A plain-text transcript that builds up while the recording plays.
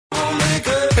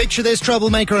Picture this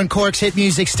troublemaker on Cork's hit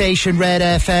music station, Red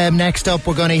FM. Next up,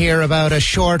 we're going to hear about a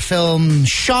short film,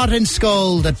 Shot in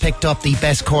Skull, that picked up the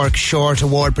Best Cork Short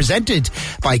Award presented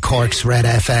by Cork's Red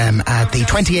FM at the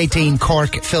 2018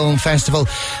 Cork Film Festival.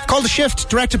 Called The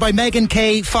Shift, directed by Megan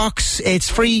K. Fox. It's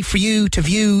free for you to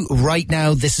view right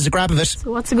now. This is a grab of it. So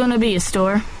what's it going to be, a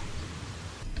store?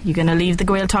 You going to leave the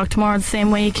Gael Talk tomorrow the same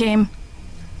way you came?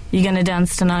 You going to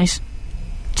dance tonight?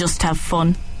 Just have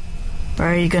fun? Or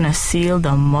are you going to seal the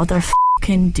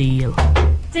motherfucking deal?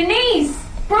 Denise!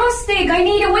 Brostig, I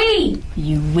need a wee!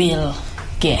 You will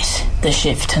get the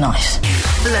shift tonight.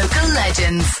 Local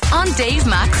legends on Dave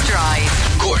Max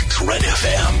Drive. Cork's Red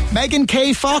FM. Megan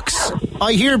K. Fox.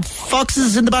 I hear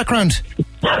foxes in the background.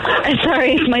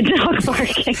 Sorry, it's my dog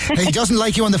barking. He doesn't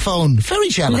like you on the phone. Very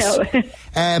jealous.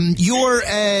 No. You're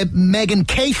Megan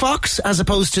K. Fox, as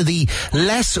opposed to the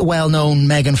less well-known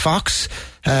Megan Fox.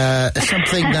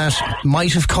 Something that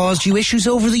might have caused you issues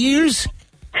over the years?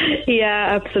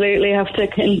 Yeah, absolutely. Have to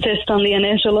insist on the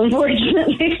initial,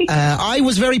 unfortunately. I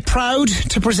was very proud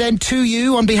to present to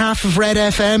you, on behalf of Red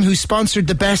FM, who sponsored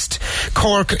the Best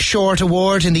Cork Short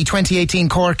Award in the 2018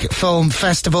 Cork Film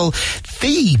Festival,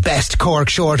 the Best Cork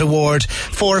Short Award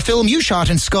for a film you shot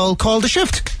in Skull called The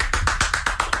Shift.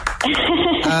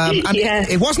 Yeah.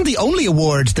 It wasn't the only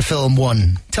award the film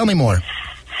won. Tell me more.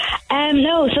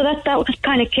 No, so that was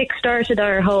kind of kick-started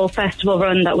our whole festival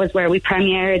run. That was where we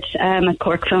premiered at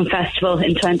Cork Film Festival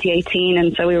in 2018,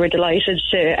 and so we were delighted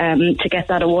to get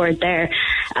that award there.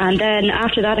 And then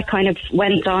after that, it kind of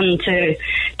went on to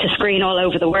screen all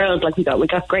over the world. Like we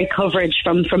got great coverage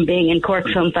from being in Cork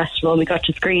Film Festival. We got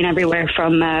to screen everywhere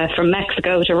from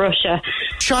Mexico to Russia.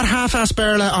 Shot half-ass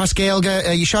Berla os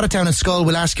Gaelga. You shot it down in Skull.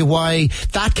 We'll ask you why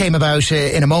that came about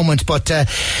in a moment. But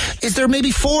is there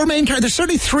maybe four main characters? There's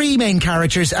certainly three main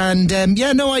characters, and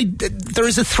there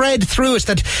is a thread through it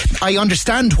that I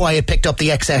understand why it picked up the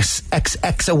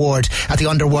XX Award at the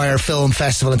Underwire Film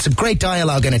Festival, and some great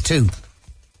dialogue in it too.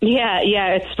 Yeah,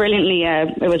 it's brilliantly.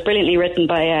 It was brilliantly written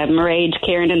by Mairead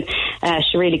Kieran.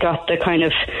 She really got the kind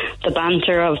of the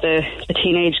banter of the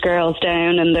teenage girls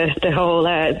down, and the whole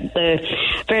the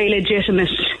very legitimate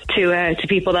to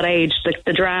people that age,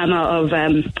 the drama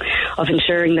of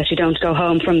ensuring that you don't go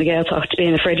home from the Gael Talk to be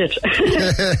in a frigid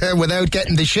without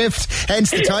getting the shift.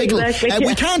 Hence the title. Exactly, yeah.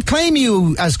 We can't claim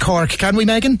you as Cork, can we,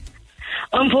 Megan?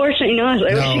 Unfortunately not.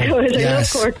 I wish you could.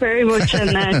 Yes. I love Cork very much,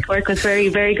 and Cork was very,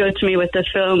 very good to me with this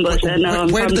film, but no, I'm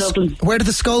from Dublin. Where did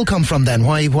the Skull come from then?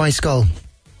 Why Skull?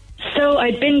 So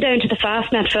I'd been down to the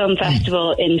Fastnet Film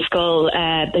Festival in Skull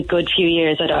a good few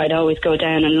years. I'd always go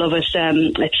down and love it.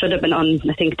 It should have been on,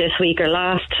 I think, this week or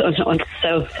last.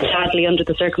 So sadly, under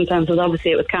the circumstances,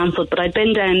 obviously it was cancelled. But I'd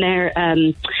been down there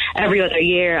every other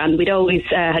year, and we'd always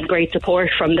had great support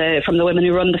from the women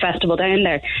who run the festival down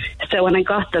there. So when I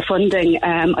got the funding,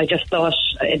 I just thought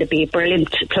it'd be a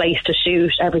brilliant place to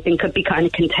shoot. Everything could be kind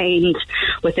of contained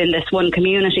within this one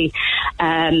community.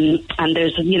 And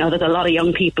there's a lot of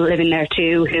young people living there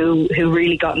too who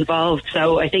really got involved.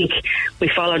 So I think we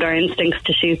followed our instincts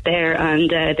to shoot there, and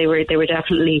they were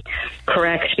definitely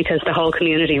correct, because the whole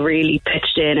community really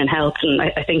pitched in and helped, and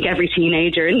I think every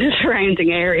teenager in the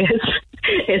surrounding areas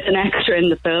is an extra in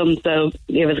the film, so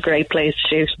it was a great place to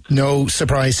shoot. No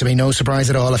surprise to me, no surprise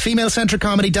at all. A female-centric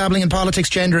comedy dabbling in politics,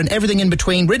 gender and everything in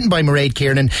between, written by Mairead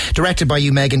Kieran, directed by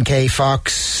you, Megan K.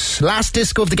 Fox. Last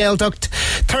disco of the Gaeltacht.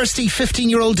 Thirsty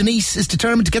 15-year-old Denise is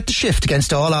determined to get the shift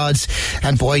against all odds,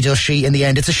 and boy does she in the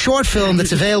end. It's a short film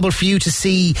that's available for you to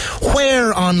see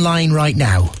where online right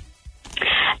now?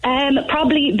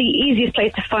 Probably the easiest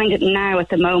place to find it now at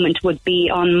the moment would be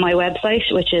on my website,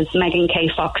 which is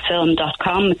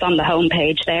megankfoxfilm.com. It's on the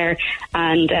homepage there,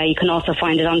 and you can also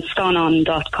find it on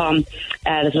sconon.com.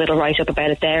 There's a little write-up about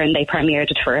it there, and they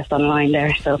premiered it for us online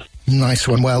there. So nice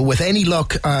one. Well, with any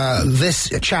luck, this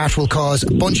chat will cause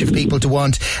a bunch of people to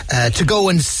want to go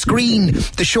and screen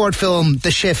the short film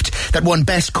The Shift that won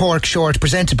Best Cork Short,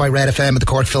 presented by Red FM at the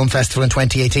Cork Film Festival in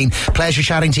 2018. Pleasure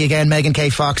chatting to you again, Megan K.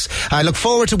 Fox. I look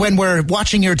forward to when we're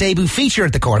watching your debut feature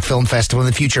at the Cork Film Festival in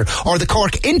the future, or the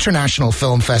Cork International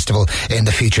Film Festival in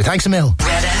the future. Thanks a mil.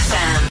 Red FM.